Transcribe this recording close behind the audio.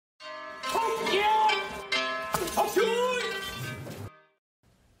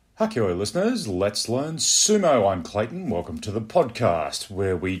Hakioi listeners, let's learn sumo. I'm Clayton. Welcome to the podcast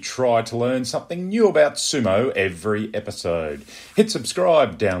where we try to learn something new about sumo every episode. Hit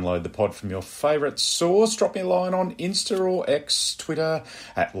subscribe, download the pod from your favourite source, drop me a line on Insta or X, Twitter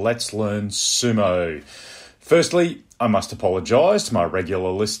at Let's Learn Sumo. Firstly, I must apologise to my regular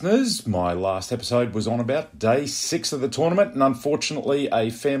listeners. My last episode was on about day 6 of the tournament, and unfortunately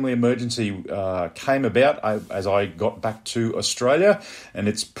a family emergency came about as I got back to Australia, and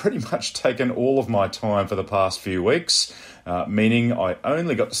it's pretty much taken all of my time for the past few weeks, meaning I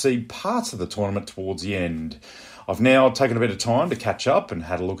only got to see parts of the tournament towards the end. I've now taken a bit of time to catch up and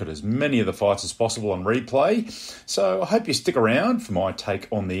had a look at as many of the fights as possible on replay, so I hope you stick around for my take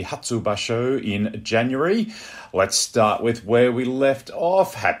on the Hatsubasho in January. Let's start with where we left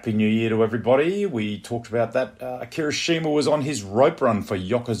off. Happy New Year to everybody. We talked about that Kirishima was on his rope run for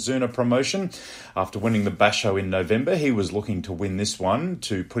Yokozuna promotion. After winning the Basho in November, he was looking to win this one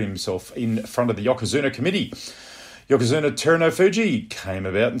to put himself in front of the Yokozuna committee. Yokozuna Terunofuji came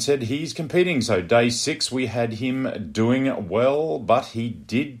about and said he's competing. So day 6 we had him doing well, but he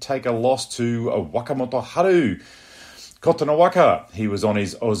did take a loss to Wakamoto Haru. Kotonowaka, he was on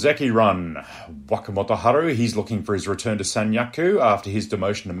his Ozeki run. Wakamoto Haru, he's looking for his return to Sanyaku after his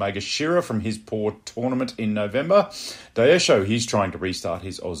demotion to Megashira from his poor tournament in November. Daisho, he's trying to restart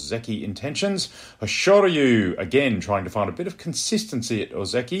his Ozeki intentions. Hoshoryu, again, trying to find a bit of consistency at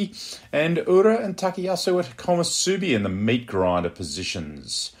Ozeki. And Ura and Takayasu at Komusubi in the meat grinder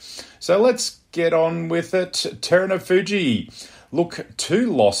positions. So let's get on with it. Terunofuji, look,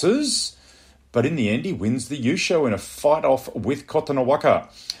 2 losses. But in the end, he wins the Yusho in a fight-off with Kotonowaka.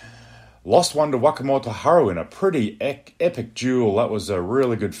 Lost one to Wakamoto Haru in a pretty epic duel. That was a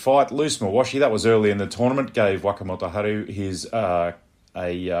really good fight. Loose Mawashi, that was early in the tournament, gave Wakamoto Haru his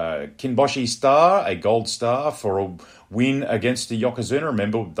Kinboshi star, a gold star for a win against the Yokozuna.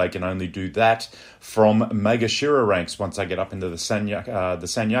 Remember, they can only do that from Megashira ranks. Once they get up into the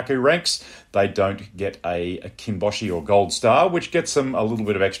Sanyaku ranks, they don't get a Kinboshi or gold star, which gets them a little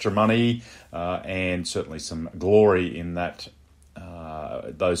bit of extra money and certainly some glory in that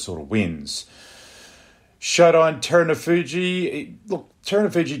those sort of wins. Shodai Terunofuji, look,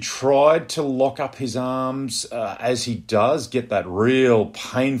 Terunofuji tried to lock up his arms as he does, get that real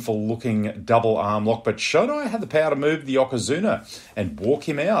painful-looking double arm lock, but Shodai had the power to move the Yokozuna and walk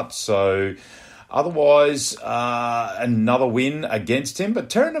him out. So otherwise, another win against him, but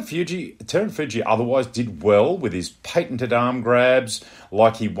Terunofuji otherwise did well with his patented arm grabs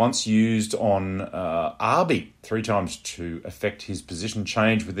like he once used on Arby 3 times to affect his position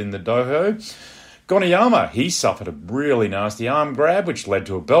change within the dojo. Goniyama, he suffered a really nasty arm grab, which led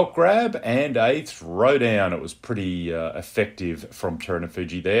to a belt grab and a throwdown. It was pretty effective from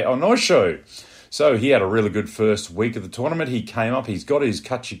Terunofuji there. Onosho, so he had a really good first week of the tournament. He came up, he's got his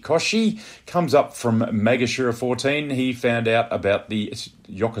Kachikoshi, comes up from Megashira 14. He found out about the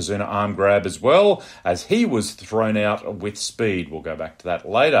Yokozuna arm grab as well, as he was thrown out with speed. We'll go back to that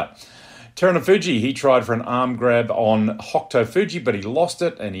later. Terunofuji, he tried for an arm grab on Hokutofuji, but he lost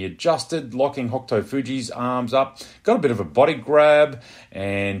it and he adjusted, locking Hokutofuji's arms up. Got a bit of a body grab,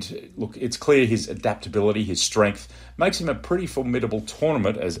 and look, it's clear his adaptability, his strength, makes him a pretty formidable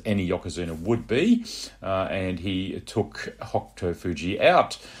tournament, as any Yokozuna would be, and he took Hokutofuji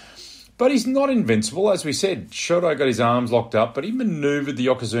out. But he's not invincible. As we said, Shodai got his arms locked up, but he manoeuvred the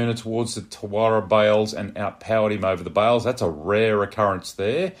Yokozuna towards the Tawara bales and outpowered him over the bales. That's a rare occurrence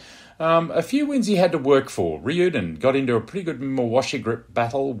there. A few wins he had to work for. Ryuden got into a pretty good Mawashi grip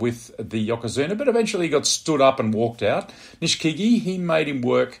battle with the Yokozuna, but eventually he got stood up and walked out. Nishikigi, he made him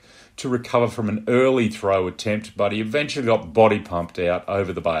work to recover from an early throw attempt, but he eventually got body pumped out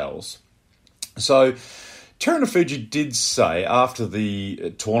over the bales. So Terunofuji did say after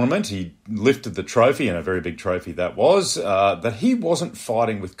the tournament, he lifted the trophy, and a very big trophy that was, that he wasn't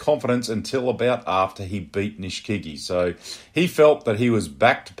fighting with confidence until about after he beat Nishikigi. So he felt that he was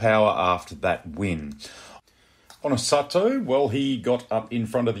back to power after that win. Onosato, well, he got up in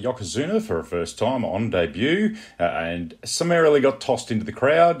front of the Yokozuna for a first time on debut and summarily got tossed into the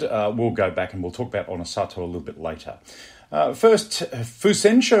crowd. We'll go back and we'll talk about Onosato a little bit later. First,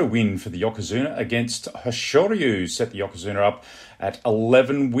 Fusensho win for the Yokozuna against Hoshoryu set the Yokozuna up at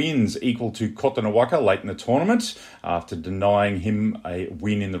 11 wins, equal to Kotonowaka late in the tournament. After denying him a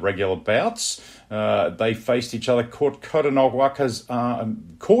win in the regular bouts, they faced each other, caught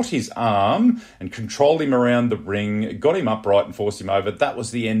his arm and controlled him around the ring, got him upright and forced him over. That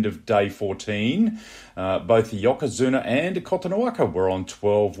was the end of day 14. Both the Yokozuna and Kotonowaka were on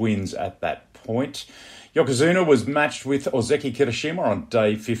 12 wins at that point. Yokozuna was matched with Ozeki Kirishima on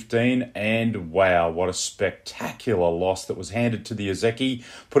day 15, and wow, what a spectacular loss that was handed to the Ozeki,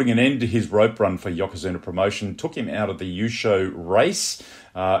 putting an end to his rope run for Yokozuna promotion, took him out of the Yusho race.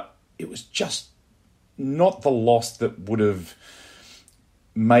 It was just not the loss that would have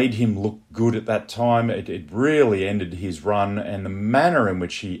made him look good at that time. It really ended his run, and the manner in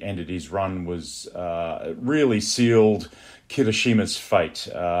which he ended his run was really sealed Kirishima's fate.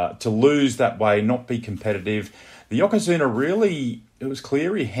 To lose that way, not be competitive. The Yokozuna really, it was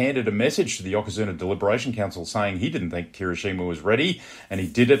clear he handed a message to the Yokozuna Deliberation Council saying he didn't think Kirishima was ready, and he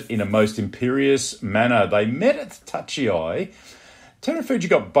did it in a most imperious manner. They met at the Tachi-ai. Terunofuji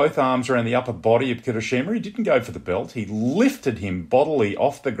got both arms around the upper body of Kirishima. He didn't go for the belt. He lifted him bodily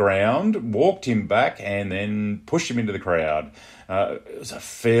off the ground, walked him back, and then pushed him into the crowd. It was a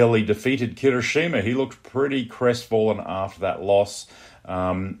fairly defeated Kirishima. He looked pretty crestfallen after that loss.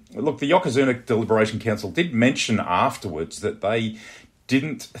 Look, the Yokozuna Deliberation Council did mention afterwards that they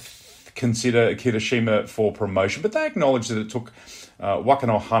didn't consider Kirishima for promotion, but they acknowledged that it took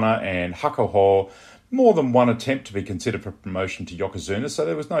Wakano Hana and Hakuho more than one attempt to be considered for promotion to Yokozuna, so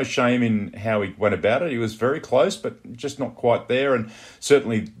there was no shame in how he went about it. He was very close, but just not quite there, and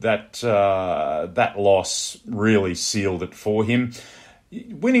certainly that loss really sealed it for him.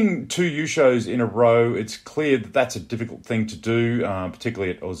 Winning 2 Yushos in a row, it's clear that that's a difficult thing to do,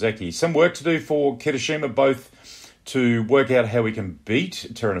 particularly at Ozeki. Some work to do for Kirishima, both to work out how we can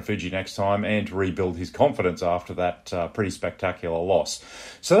beat Terunofuji next time and to rebuild his confidence after that pretty spectacular loss.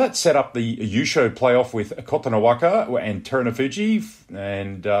 So that set up the Yusho playoff with Kotonowaka and Terunofuji,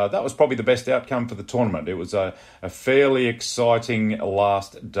 and that was probably the best outcome for the tournament. It was a fairly exciting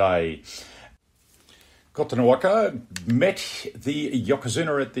last day. Kotonowaka met the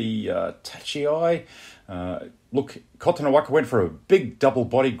Yokozuna at the Tachi-ai. Look, Kotonowaka went for a big double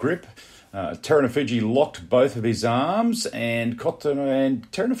body grip. Terunofuji locked both of his arms, and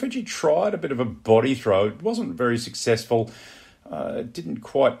Terunofuji tried a bit of a body throw. It wasn't very successful. It didn't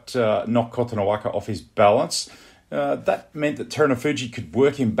quite knock Kotonowaka off his balance. That meant that Terunofuji could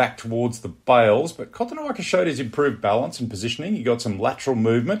work him back towards the bales, but Kotonowaka showed his improved balance and positioning. He got some lateral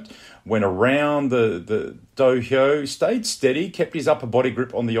movement, went around the dohyo, stayed steady, kept his upper body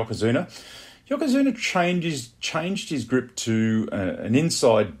grip on the Yokozuna. Yokozuna changed his grip to an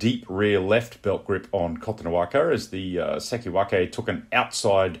inside deep rear left belt grip on Kotonowaka as the Sekiwake took an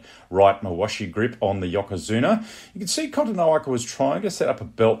outside right mawashi grip on the Yokozuna. You can see Kotonowaka was trying to set up a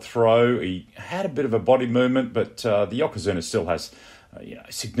belt throw. He had a bit of a body movement, but the Yokozuna still has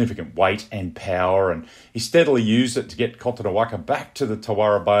significant weight and power, and he steadily used it to get Kotonowaka back to the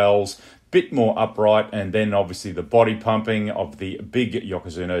Tawara bales, bit more upright, and then obviously the body pumping of the big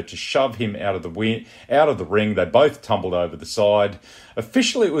Yokozuna to shove him out of the ring. They both tumbled over the side.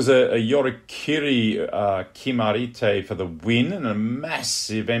 Officially, it was a Yorikiri Kimarite for the win and a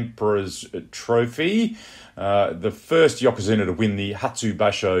massive Emperor's Trophy. The first Yokozuna to win the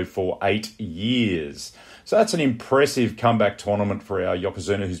Hatsubasho for 8 years. So that's an impressive comeback tournament for our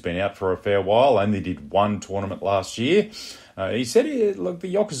Yokozuna, who's been out for a fair while. Only did one tournament last year. He said, look,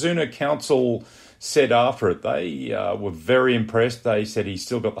 the Yokozuna Council said after it, they were very impressed. They said he's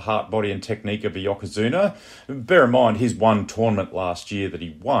still got the heart, body and technique of a Yokozuna. Bear in mind, his one tournament last year that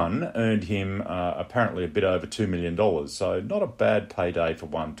he won earned him apparently a bit over $2 million. So not a bad payday for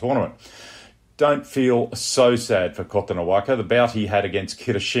one tournament. Don't feel so sad for Kotonowaka. The bout he had against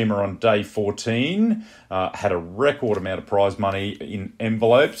Kirishima on day 14 had a record amount of prize money in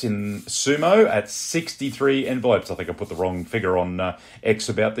envelopes in sumo at 63 envelopes. I think I put the wrong figure on X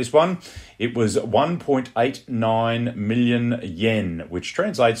about this one. It was 1.89 million yen, which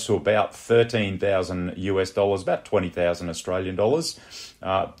translates to about 13,000 US dollars, about 20,000 Australian dollars.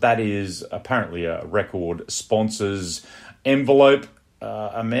 That is apparently a record sponsors envelope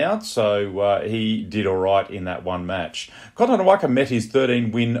amount, so he did all right in that one match. Kotonowaka met his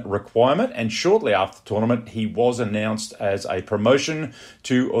 13-win requirement, and shortly after the tournament, he was announced as a promotion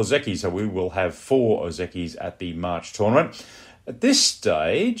to Ozeki, so we will have 4 Ozekis at the March tournament. At this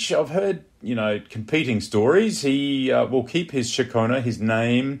stage, I've heard, competing stories. He will keep his shikona, his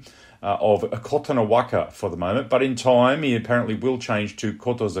name, of Kotonowaka for the moment, but in time he apparently will change to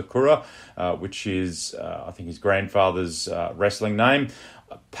Kotozakura, which is, I think, his grandfather's wrestling name.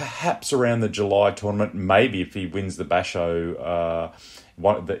 Perhaps around the July tournament, maybe if he wins the Basho,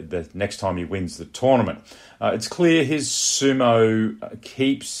 the next time he wins the tournament. It's clear his sumo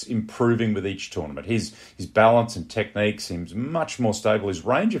keeps improving with each tournament. His balance and technique seems much more stable. His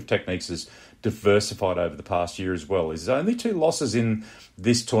range of techniques is diversified over the past year as well. His only 2 losses in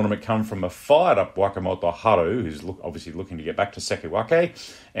this tournament come from a fired-up Wakamoto Haru, who's obviously looking to get back to Sekiwake,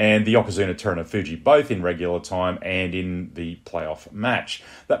 and the Yokozuna Terunofuji, both in regular time and in the playoff match.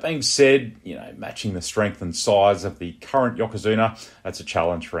 That being said, matching the strength and size of the current Yokozuna, that's a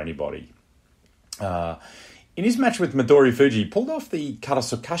challenge for anybody. In his match with Midori Fuji, he pulled off the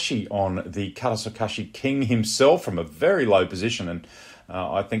Karasukashi on the Karasukashi King himself from a very low position, and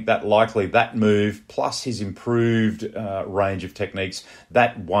I think that move, plus his improved range of techniques,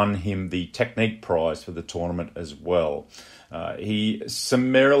 that won him the technique prize for the tournament as well. He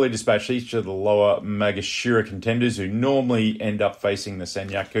summarily dispatched each of the lower Magashira contenders, who normally end up facing the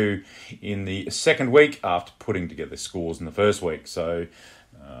Sanyaku in the second week after putting together scores in the first week. So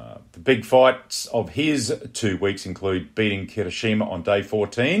the big fights of his 2 weeks include beating Kirishima on day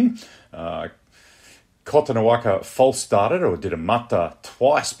 14. Kotonowaka false started or did a mata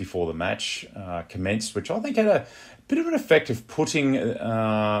twice before the match commenced, which I think had a bit of an effect of putting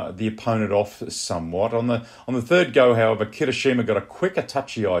the opponent off somewhat. On the third go, however, Kirishima got a quicker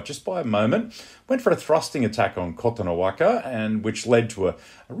touchy eye just by a moment, went for a thrusting attack on Kotonowaka, and which led to a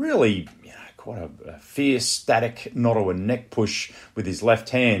really quite a fierce, static Nodowa neck push with his left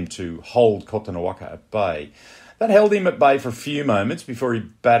hand to hold Kotonowaka at bay. That held him at bay for a few moments before he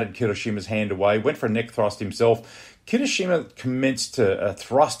batted Kirishima's hand away, went for a neck thrust himself. Kirishima commenced a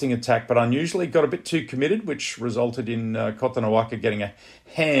thrusting attack, but unusually got a bit too committed, which resulted in Kotonowaka getting a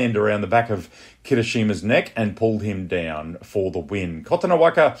hand around the back of Kirishima's neck and pulled him down for the win.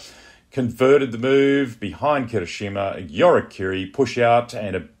 Kotonowaka converted the move behind Kirishima, Yorikiri, push out,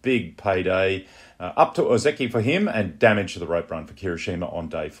 and a big payday up to Ozeki for him, and damage to the rope run for Kirishima on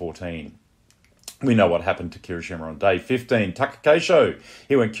day 14. We know what happened to Kirishima on day 15. Takakeisho,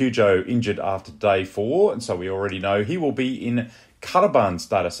 he went Kyujo injured after day 4, and so we already know he will be in Karaban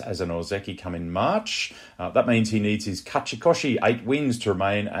status as an Ozeki come in March. That means he needs his Kachikoshi 8 wins to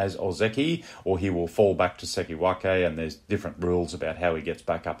remain as Ozeki, or he will fall back to Sekiwake, and there's different rules about how he gets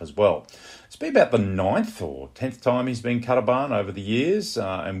back up as well. It's been about the 9th or 10th time he's been Karaban over the years,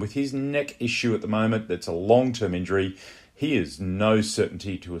 and with his neck issue at the moment, that's a long-term injury. He is no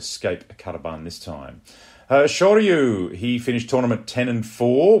certainty to escape a Karaban this time. Shoryu, he finished tournament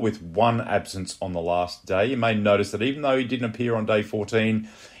 10-4 with 1 absence on the last day. You may notice that even though he didn't appear on day 14,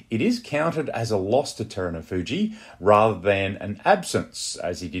 it is counted as a loss to Terunofuji rather than an absence,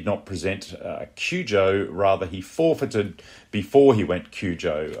 as he did not present Kyujo. Rather, he forfeited before he went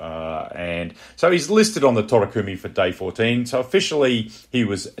Kyujo. And so he's listed on the Torakumi for day 14. So officially, he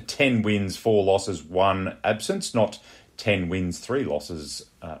was 10 wins, 4 losses, 1 absence, not 10 wins, 3 losses,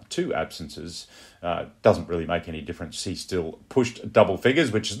 2 absences. Doesn't really make any difference. He still pushed double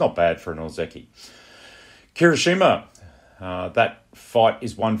figures, which is not bad for an Ozeki. Kirishima, that fight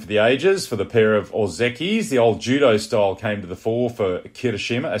is one for the ages for the pair of Ozekis. The old judo style came to the fore for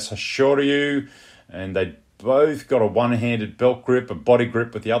Kirishima as Hoshoryu, and they both got a one-handed belt grip, a body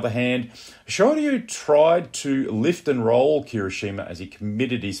grip with the other hand. Hoshoryu tried to lift and roll Kirishima as he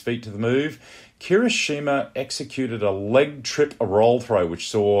committed his feet to the move. Kirishima executed a leg trip, a roll throw, which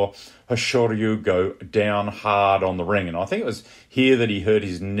saw Hoshoryu go down hard on the ring. And I think it was here that he hurt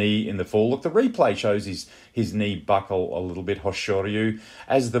his knee in the fall. Look, the replay shows his knee buckle a little bit, Hoshoryu,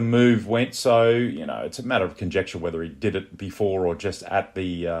 as the move went. So, it's a matter of conjecture whether he did it before or just at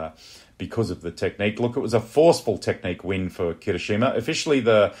the... because of the technique. Look, it was a forceful technique win for Kirishima. Officially,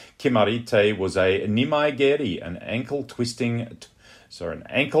 the Kimarite was a Nimaigeri, an ankle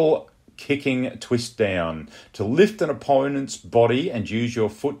kicking twist down to lift an opponent's body and use your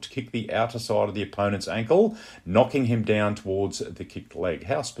foot to kick the outer side of the opponent's ankle, knocking him down towards the kicked leg.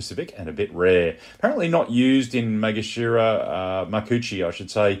 How specific and a bit rare. Apparently not used in Magashira Makuchi, I should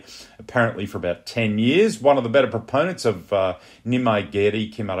say, apparently for about 10 years. One of the better proponents of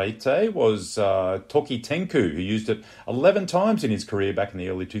Nimaigeri Kimarite was Toki Tenku, who used it 11 times in his career back in the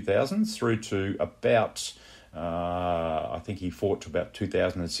early 2000s through to about... I think he fought to about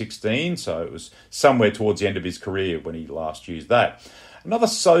 2016, so it was somewhere towards the end of his career when he last used that. Another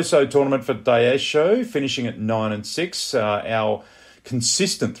so-so tournament for Daisho, finishing at 9-6. Our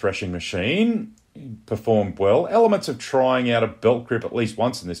consistent threshing machine performed well. Elements of trying out a belt grip at least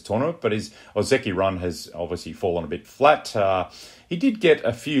once in this tournament, but his Ozeki run has obviously fallen a bit flat. He did get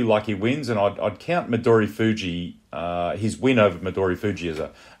a few lucky wins, and I'd count Midori Fuji, his win over Midori Fuji as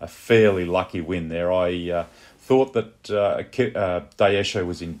a fairly lucky win there. I thought that Daisho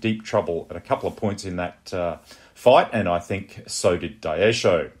was in deep trouble at a couple of points in that fight, and I think so did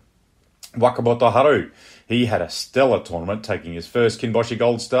Daisho. Wakamoto Haru, He had a stellar tournament, taking his first Kinboshi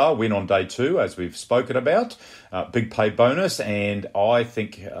Gold Star win on day 2, as we've spoken about. Big pay bonus, and I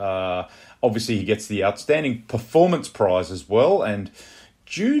think obviously he gets the Outstanding Performance Prize as well. And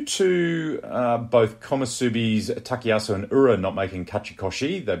due to both Komusubi's Takayasu and Ura not making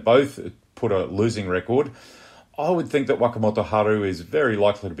Kachikoshi, they both put a losing record. I would think that Wakamoto Haru is very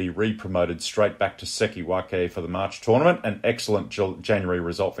likely to be re-promoted straight back to Sekiwake for the March tournament. An excellent January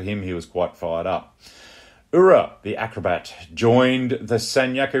result for him. He was quite fired up. Ura, the acrobat, joined the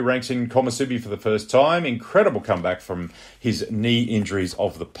Sanyaku ranks in Komusubi for the first time. Incredible comeback from his knee injuries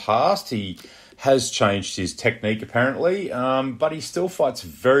of the past. He has changed his technique apparently, but he still fights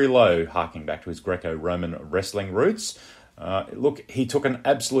very low, harking back to his Greco-Roman wrestling roots. Look, he took an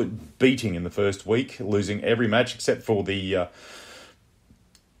absolute beating in the first week, losing every match except for the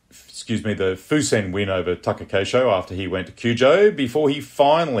Fusen win over Takakeisho after he went to Kyujo, before he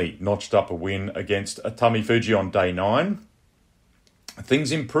finally notched up a win against Atami Fuji on day 9.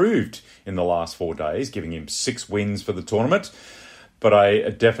 Things improved in the last 4 days, giving him 6 wins for the tournament, but a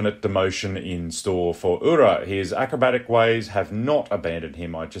definite demotion in store for Ura. His acrobatic ways have not abandoned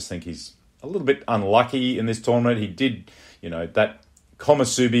him. I just think he's a little bit unlucky in this tournament. He did, that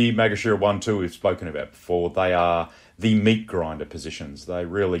Komusubi, Magashira 1-2 we've spoken about before, they are the meat grinder positions. They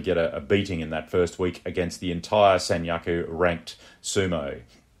really get a beating in that first week against the entire Sanyaku ranked sumo.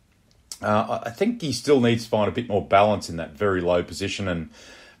 I think he still needs to find a bit more balance in that very low position, and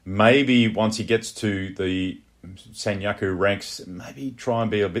maybe once he gets to the Sanyaku ranks, maybe try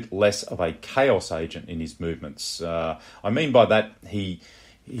and be a bit less of a chaos agent in his movements. I mean by that, he's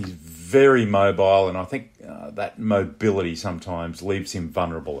very mobile, and I think that mobility sometimes leaves him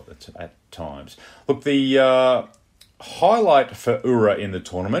vulnerable at times. Look, the highlight for Ura in the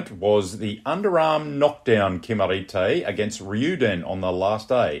tournament was the underarm knockdown Kimarite against Ryuden on the last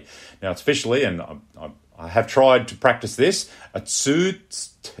day. Now, it's officially, and I have tried to practice this, and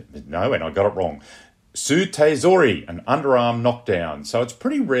I got it wrong. Sutezori, an underarm knockdown. So it's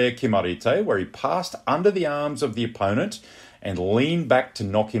pretty rare Kimarite, where he passed under the arms of the opponent and leaned back to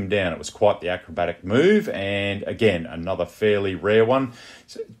knock him down. It was quite the acrobatic move, and again, another fairly rare one.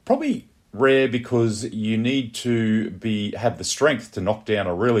 So probably rare because you need to have the strength to knock down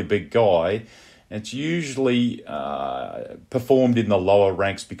a really big guy. It's usually performed in the lower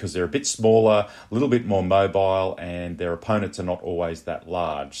ranks because they're a bit smaller, a little bit more mobile, and their opponents are not always that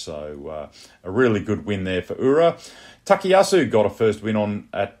large. So a really good win there for Ura. Takayasu got a first win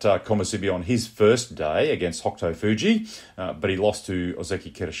at Komusubi on his first day against Hokuto Fuji, but he lost to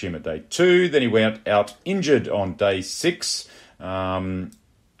Ozeki Kirishima day 2. Then he went out injured on day 6, and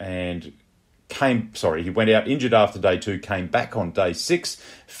he went out injured after day 2, came back on day 6,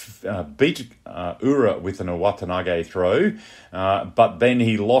 beat Ura with an Watanage throw, but then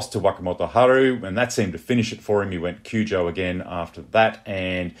he lost to Wakamoto Haru, and that seemed to finish it for him. He went Kyujo again after that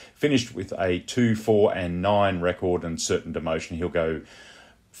and finished with a 2-4-9 record and certain demotion. He'll go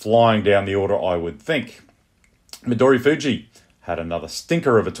flying down the order, I would think. Midori Fuji had another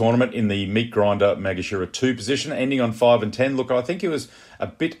stinker of a tournament in the meat grinder Magashira 2 position, ending on 5-10. Look, I think he was a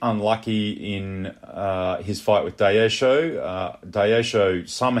bit unlucky in his fight with Daisho. Daisho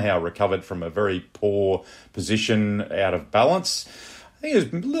somehow recovered from a very poor position out of balance. I think he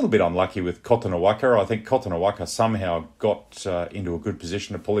was a little bit unlucky with Kotonowaka. I think Kotonowaka somehow got into a good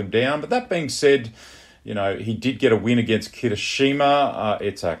position to pull him down. But that being said, he did get a win against Kirishima.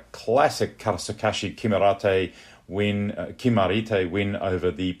 It's a classic Karasukashi Kimarite win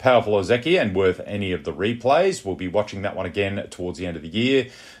over the powerful Ozeki, and worth any of the replays. We'll be watching that one again towards the end of the year.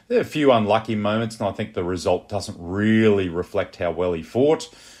 There are a few unlucky moments, and I think the result doesn't really reflect how well he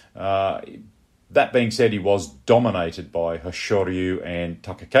fought. That being said, he was dominated by Hoshoryu and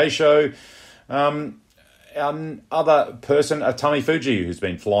Takakeisho. Another person, Atami Fuji, who's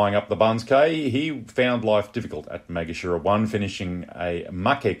been flying up the Banzuke, he found life difficult at Magashira 1, finishing a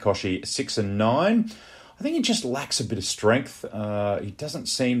Makekoshi 6-9. I think he just lacks a bit of strength. He doesn't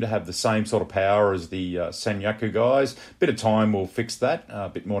seem to have the same sort of power as the Sanyaku guys. Bit of time will fix that, a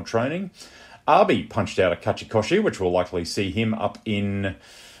bit more training. Abi punched out a Kachikoshi, which will likely see him up in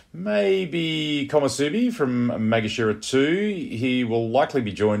maybe Komusubi from Magashira 2. He will likely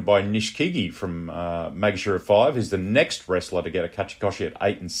be joined by Nishikigi from Magashira 5, who's the next wrestler to get a Kachikoshi at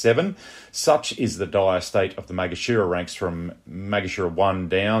 8-7. Such is the dire state of the Magashira ranks from Magashira 1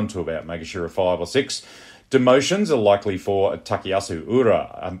 down to about Magashira 5 or 6. Demotions are likely for Takayasu,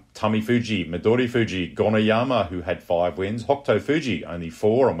 Ura, Atami Fuji, Midori Fuji, Gonoyama, who had 5 wins, Hokuto Fuji, only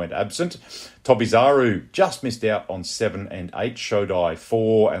 4 and went absent. Tobizaru just missed out on 7 and 8. Shodai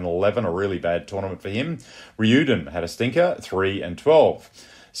 4 and 11, a really bad tournament for him. Ryuden had a stinker, 3 and 12.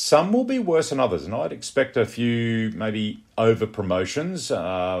 Some will be worse than others, and I'd expect a few maybe over promotions.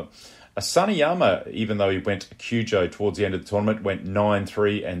 Asaniyama, even though he went Kyujo towards the end of the tournament, went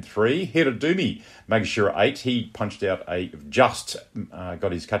 9-3-3. Hirodumi, Magashira 8. He punched out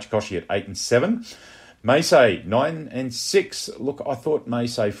got his Kachikoshi at 8-7. Meisei, 9-6. Look, I thought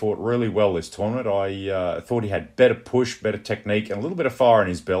Meisei fought really well this tournament. I thought he had better push, better technique, and a little bit of fire in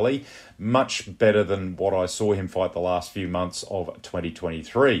his belly. Much better than what I saw him fight the last few months of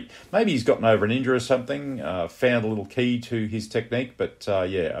 2023. Maybe he's gotten over an injury or something, found a little key to his technique. But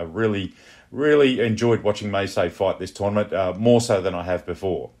I really, really enjoyed watching Meisei fight this tournament, more so than I have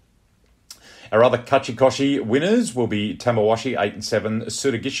before. Our other Kachikoshi winners will be Tamawashi, 8-7,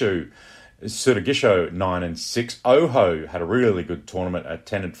 Suragisho 9-6. Oho had a really good tournament at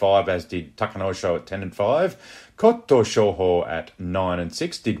 10-5, as did Takanosho at 10-5. Koto Shoho at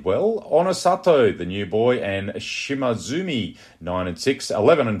 9-6 did well. Onosato, the new boy, and Shimazumi 9-6,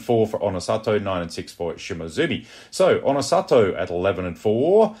 11-4 for Onosato, 9-6 for Shimazumi. So Onosato at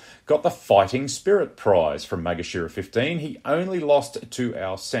 11-4 got the Fighting Spirit prize from Magashira 15. He only lost to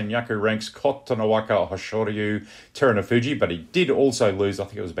our Senyaku ranks Kotonowaka, Hoshoryu, Terunofuji, but he did also lose, I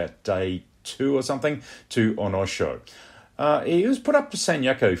think it was about day 2 or something, to Onosho. He was put up to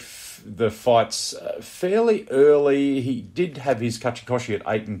Senyaku the fights fairly early. He did have his Kachikoshi at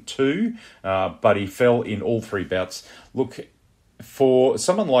 8-2, but he fell in all 3 bouts. Look, for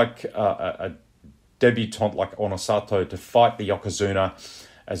someone like a debutant like Onosato to fight the Yokozuna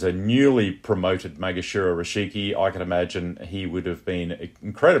as a newly promoted Magashira Rashiki, I can imagine he would have been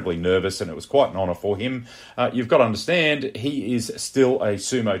incredibly nervous, and it was quite an honour for him. You've got to understand, he is still a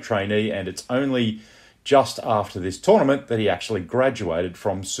sumo trainee, and it's only just after this tournament that he actually graduated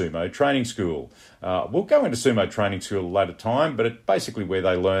from sumo training school. We'll go into sumo training school at a later time, but it's basically where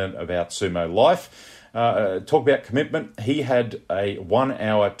they learn about sumo life. Talk about commitment. He had a 1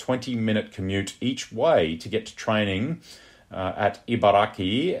 hour, 20-minute commute each way to get to training at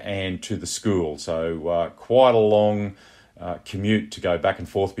Ibaraki and to the school. So quite a long commute to go back and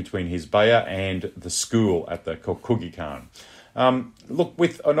forth between his baya and the school at the Kokugikan. Look,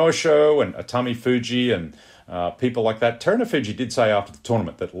 with Onosho and Atami Fuji and people like that, Terunofuji did say after the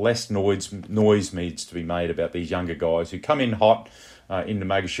tournament that less noise needs to be made about these younger guys who come in hot into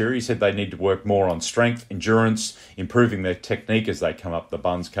Magashira. He said they need to work more on strength, endurance, improving their technique as they come up the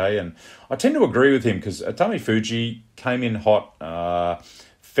Banzuke. And I tend to agree with him, because Atami Fuji came in hot,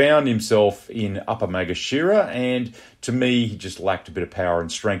 found himself in Upper Magashira, and to me, he just lacked a bit of power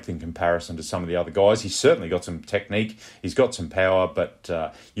and strength in comparison to some of the other guys. He's certainly got some technique, he's got some power, but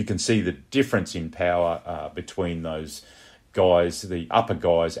you can see the difference in power between those guys, the upper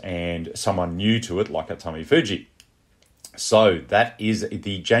guys, and someone new to it like Atami Fuji. So that is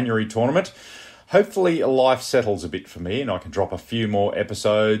the January tournament. Hopefully life settles a bit for me and I can drop a few more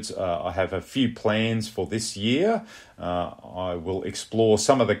episodes. I have a few plans for this year. I will explore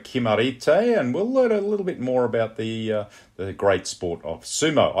some of the Kimarite and we'll learn a little bit more about the great sport of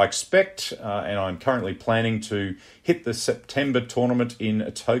sumo. I expect, and I'm currently planning to hit the September tournament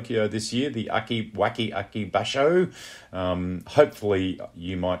in Tokyo this year, the Waki Aki Basho. Hopefully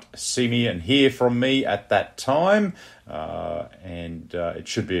you might see me and hear from me at that time. And it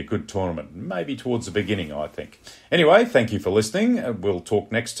should be a good tournament, maybe towards the beginning, I think. Anyway, thank you for listening. We'll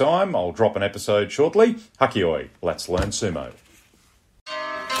talk next time. I'll drop an episode shortly. Hakioi, let's learn sumo.